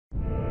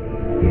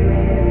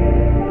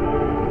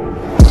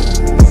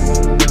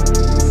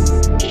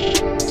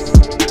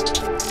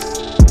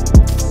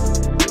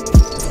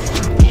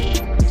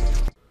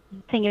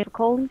Thank you for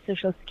calling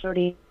Social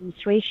Security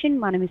Administration.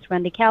 My name is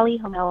Randy Kelly.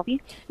 How may I help you?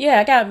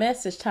 Yeah, I got a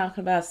message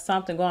talking about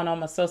something going on with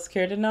my social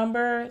security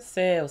number.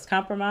 Said it was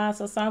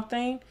compromised or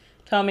something.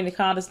 Told me to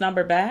call this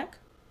number back.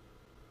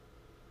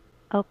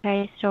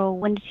 Okay, so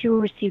when did you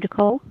receive the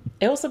call?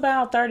 It was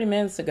about 30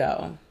 minutes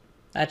ago.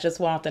 I just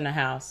walked in the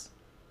house.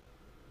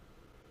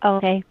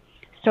 Okay,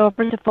 so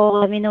first of all,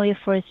 let me know your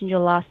first and your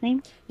last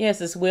name.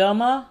 Yes, it's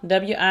Wilma,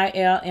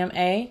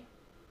 Wilma.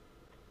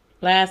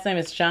 Last name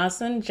is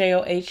Johnson,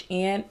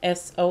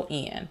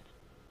 Johnsson.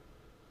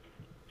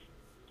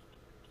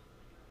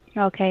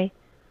 Okay,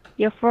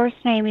 your first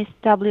name is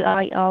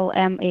Wilma,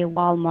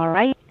 Walma,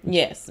 right?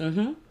 Yes,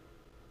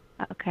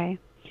 Okay,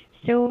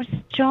 so Ms.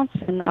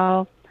 Johnson,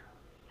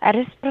 at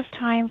this point of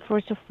time,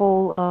 first of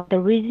all, the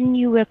reason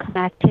you were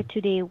connected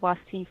today was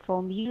to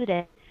inform you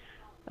that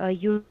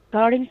you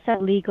regarding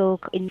some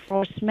legal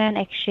enforcement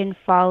action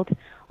filed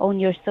on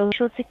your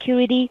social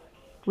security.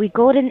 We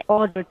got an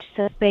order to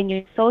suspend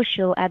your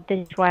social at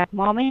this right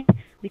moment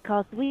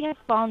because we have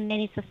found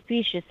many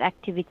suspicious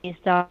activities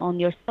done on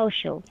your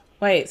social.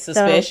 Wait, So at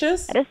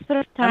suspicious? this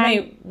point of I time,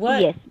 mean,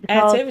 what yes,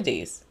 because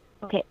activities?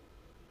 okay,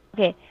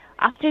 okay.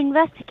 After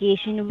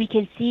investigation, we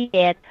can see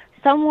that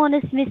someone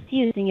is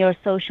misusing your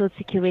social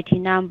security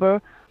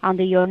number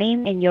under your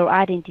name and your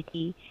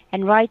identity.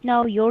 And right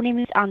now, your name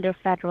is under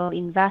federal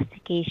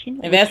investigation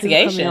with two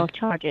criminal Investigation?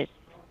 charges.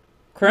 Yes,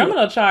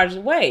 Criminal charges?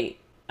 Wait,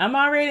 I'm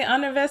already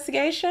under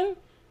investigation?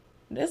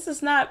 This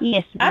is not.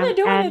 yes, I ma'am. didn't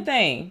do And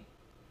anything.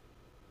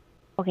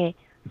 okay,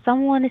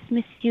 someone is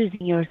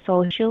misusing your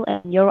social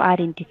and your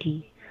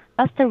identity.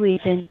 That's the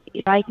reason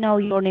right now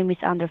your name is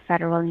under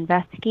federal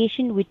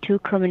investigation with two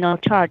criminal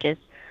charges.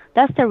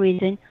 That's the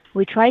reason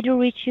we try to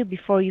reach you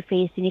before you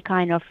face any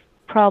kind of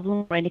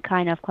problem or any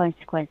kind of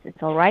consequences,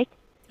 all right?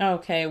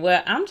 Okay,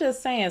 well, I'm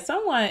just saying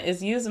someone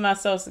is using my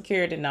social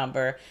security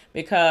number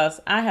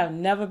because I have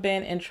never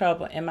been in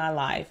trouble in my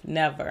life.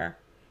 Never.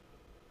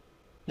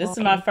 This is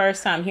my Okay.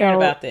 first time hearing So,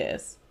 about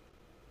this.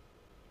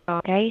 so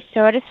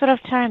at this sort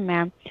of time,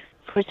 ma'am,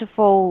 first of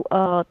all,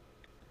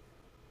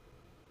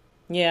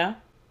 Yeah.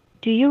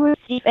 do you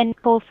receive any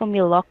call from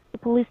your local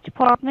police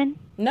department?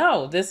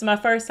 No, this is my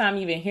first time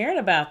even hearing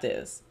about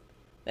this.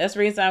 That's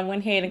the reason I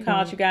went ahead and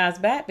called No. you guys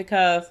back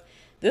because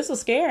this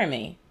was scaring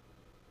me.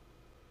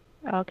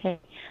 Okay.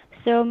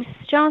 So,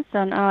 Mrs.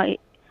 Johnson,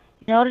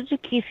 in order to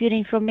give you the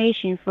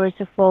information, first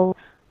of all,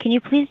 can you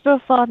please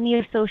provide me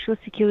your social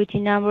security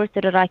number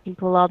so that I can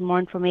pull out more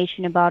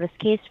information about this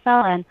case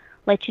file and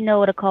let you know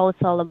what the call is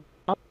all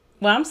about?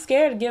 Well, I'm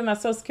scared to give my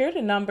social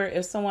security number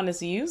if someone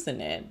is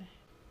using it.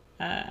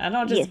 I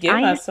don't Yes, just give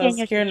I my social understand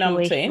your security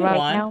number to situation right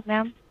anyone. now,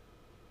 ma'am.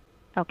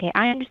 Okay,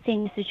 I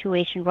understand your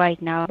situation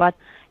right now, but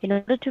in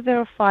order to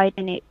verify it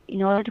and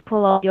in order to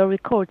pull out your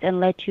records and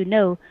let you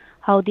know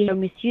how they are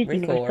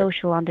misusing your Record.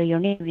 social under your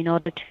name in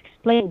order to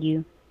explain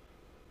you.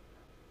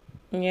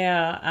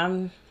 Yeah,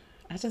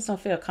 I just don't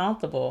feel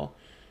comfortable.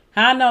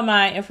 How I know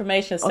my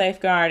information is O-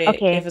 safeguarded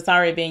Okay, if it's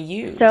already being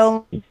used?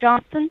 so Ms.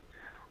 Johnson,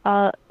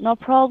 no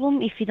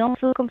problem. If you don't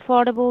feel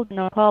comfortable,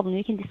 no problem.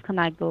 You can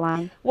disconnect the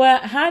line. Well,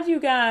 how do you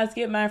guys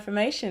get my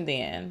information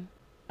then?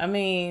 I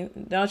mean,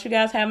 don't you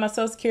guys have my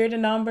social security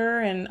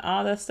number and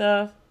all that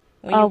stuff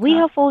when you We call?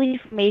 have all the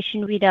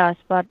information with us,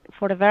 but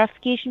for the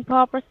verification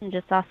purpose, I'm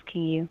just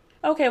asking you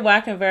Okay, well, I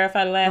can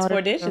verify the in last order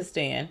four to. digits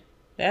then.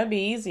 That'd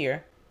be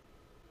easier.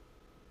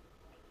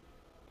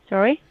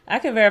 Sorry? I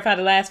can verify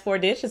the last four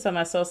digits of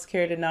my social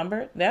security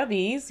number. That'd be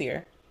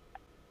easier.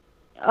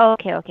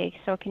 Okay, okay.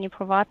 So can you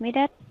provide me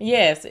that?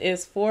 Yes,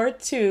 it's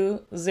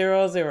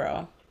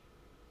 4200.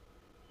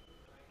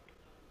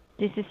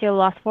 This is your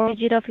last four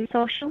digit of your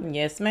social?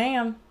 Yes,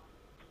 ma'am.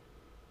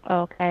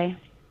 Okay.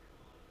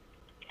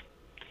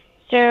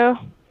 So,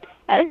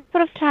 at this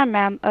point of time,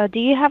 ma'am, do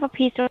you have a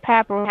piece of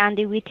paper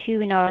handy with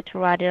you in order to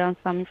write down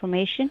some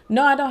information?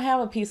 No, I don't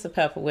have a piece of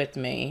pepper with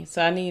me.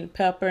 So I need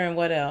pepper and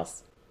what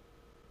else?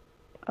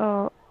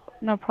 Oh,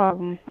 no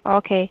problem.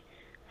 Okay.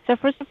 So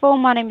first of all,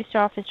 my name is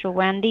Officer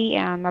Wendy,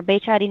 and my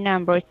badge ID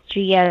number is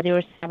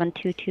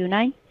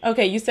GS07229.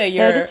 Okay, you say So this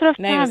your sort of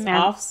name time, is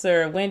ma'am,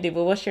 Officer Wendy,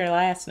 but what's your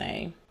last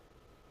name?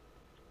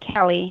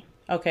 Kelly,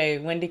 Okay,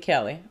 Wendy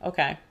Kelly.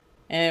 Okay.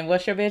 And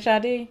what's your bitch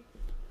ID?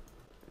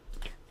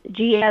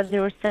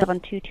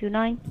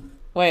 GS07229.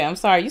 Wait, I'm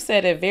sorry. You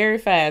said it very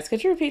fast.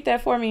 Could you repeat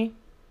that for me?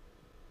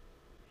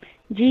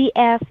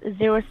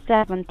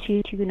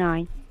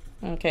 GS07229.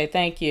 Okay,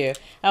 thank you.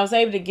 I was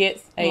able to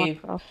get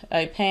Not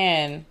a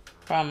pen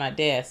from my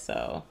desk,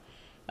 so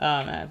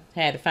I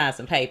had to find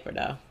some paper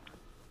though.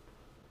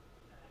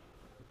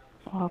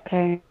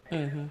 okay.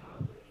 Mhm.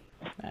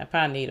 I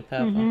probably need a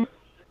pepper. Mm-hmm.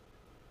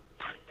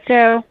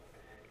 So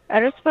at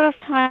this point of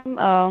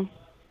time,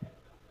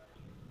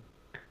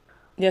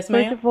 Yes, first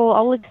ma'am. of all, I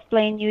will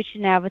explain you each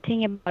and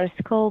everything about this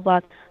call,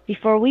 but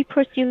before we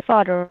pursue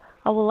further,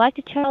 I would like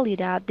to tell you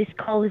that this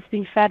call is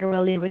being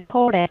federally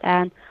recorded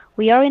and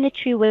we are in a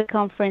three-way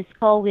conference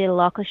call with the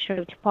local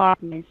sheriff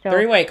department. So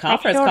Three-way make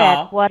conference sure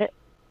that call.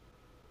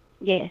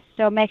 yes,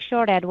 so make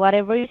sure that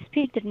whatever you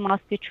speak that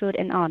must be true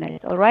and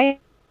honest, all right?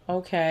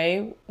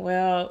 Okay.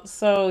 Well,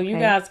 so you Okay.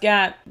 guys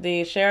got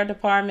the sheriff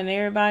department and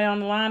everybody on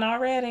the line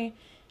already?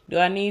 Do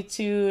I need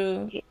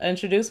to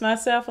introduce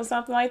myself or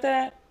something like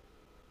that?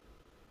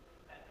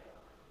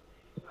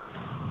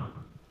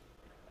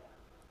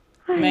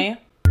 Ma'am?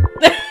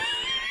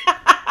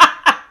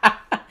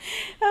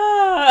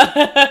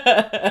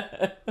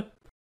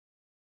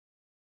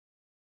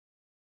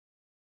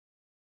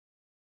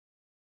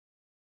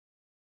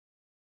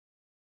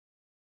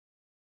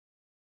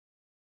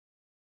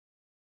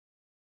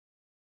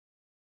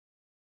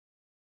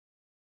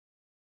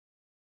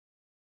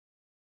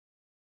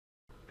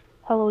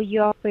 Hello,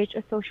 you have reached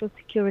a Social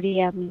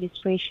Security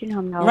Administration.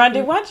 How may I help Rundy,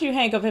 you? why don't you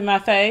hang up in my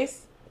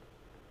face?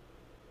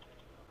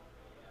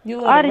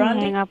 You I little didn't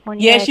hang Rundy? up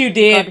on you. I Yes, you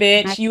just got did,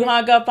 bitch. You disconnected.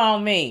 hung up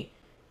on me.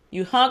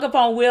 You hung up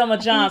on Wilma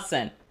I think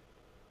Johnson.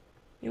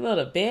 You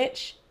little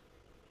bitch.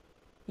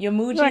 Your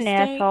you're Muji an stink.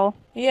 asshole.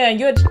 Yeah,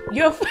 you're.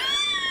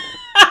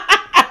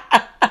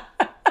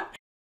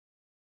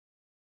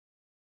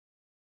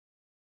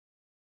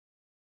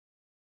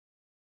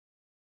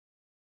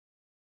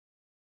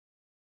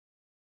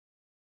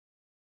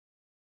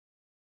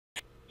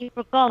 You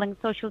for calling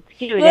Social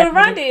Security Little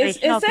Rundy, is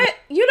Administration. is Okay. that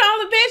you the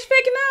only bitch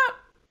picking up?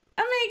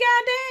 I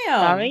mean,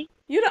 goddamn. Sorry.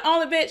 You the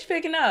only bitch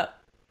picking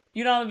up.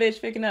 You the only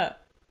bitch picking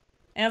up.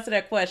 Answer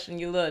that question,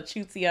 you little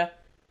chutia.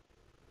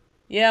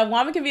 Yeah,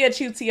 woman can be a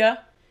chutia.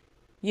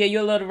 Yeah,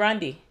 you're a little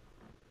Rundy.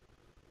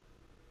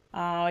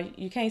 Oh,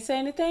 you can't say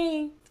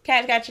anything.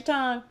 Cat got your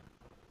tongue.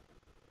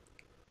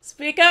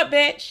 Speak up,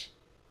 bitch.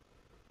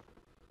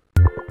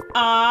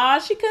 Aw,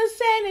 she couldn't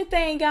say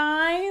anything,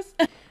 guys.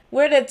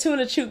 Where that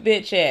tuna choot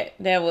bitch at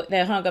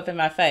that hung up in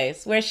my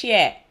face? Where's she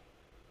at?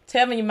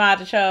 Tell me, you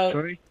Madarchod.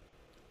 Sorry?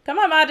 Come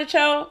on,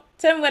 Madarchod.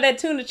 Tell me where that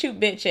tuna choot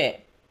bitch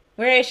at.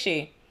 Where is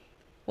she?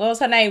 What was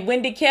her name?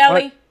 Wendy What?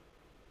 Kelly?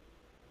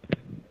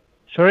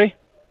 Sorry?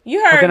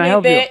 You How heard can I me,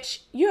 help you? bitch.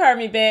 You heard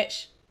me,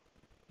 bitch.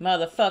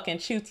 Motherfucking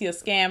chutia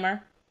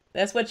scammer.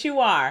 That's what you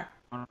are.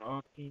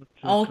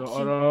 Oh,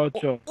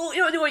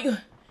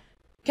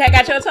 Cat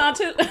got your tongue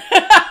too?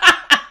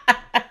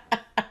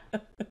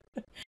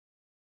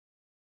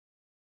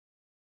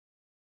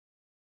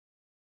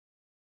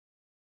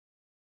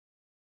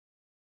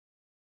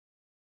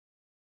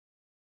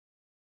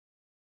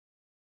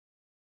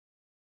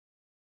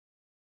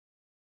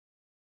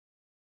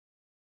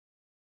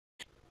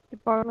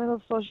 Department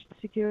of Social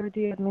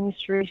Security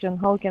Administration.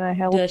 How can I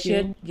help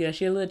you?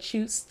 Does your little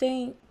chute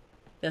stink?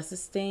 Does it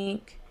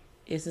stink?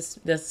 Does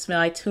it smell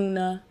like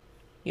tuna?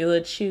 Your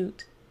little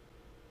chute?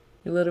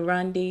 Your little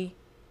Rundy?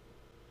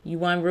 You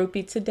won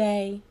rupee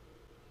today?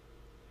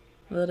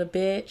 Little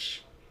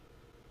bitch?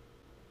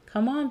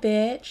 Come on,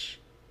 bitch.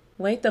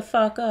 Wake the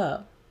fuck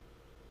up.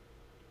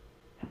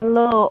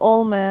 Hello,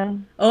 old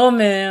man. Oh,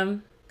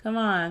 ma'am. Come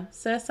on.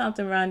 Say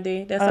something,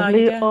 Rundy. That's all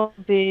you Ugly got? old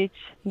bitch.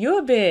 You're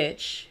a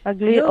bitch.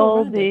 Ugly You're a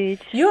old Rundy.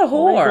 bitch. You're a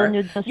Why don't whore.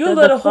 you just You're a shut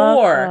the little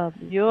fuck whore. up?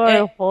 You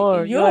are a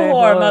whore. You You're are a a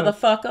whore, whore.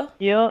 motherfucker.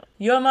 You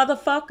You're a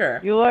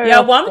motherfucker. you are Yeah,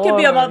 a a woman can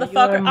be a whore.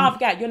 motherfucker. Oh, I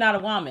forgot. You're not a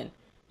woman.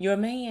 You're a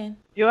man.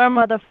 You are a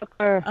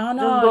motherfucker. Oh,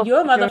 Just no. go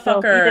You're a fuck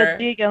yourself. Eat a motherfucker.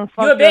 dick and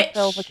You're fuck a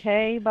yourself, bitch.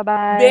 okay? Bye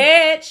bye.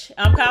 Bitch.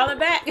 I'm calling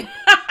back.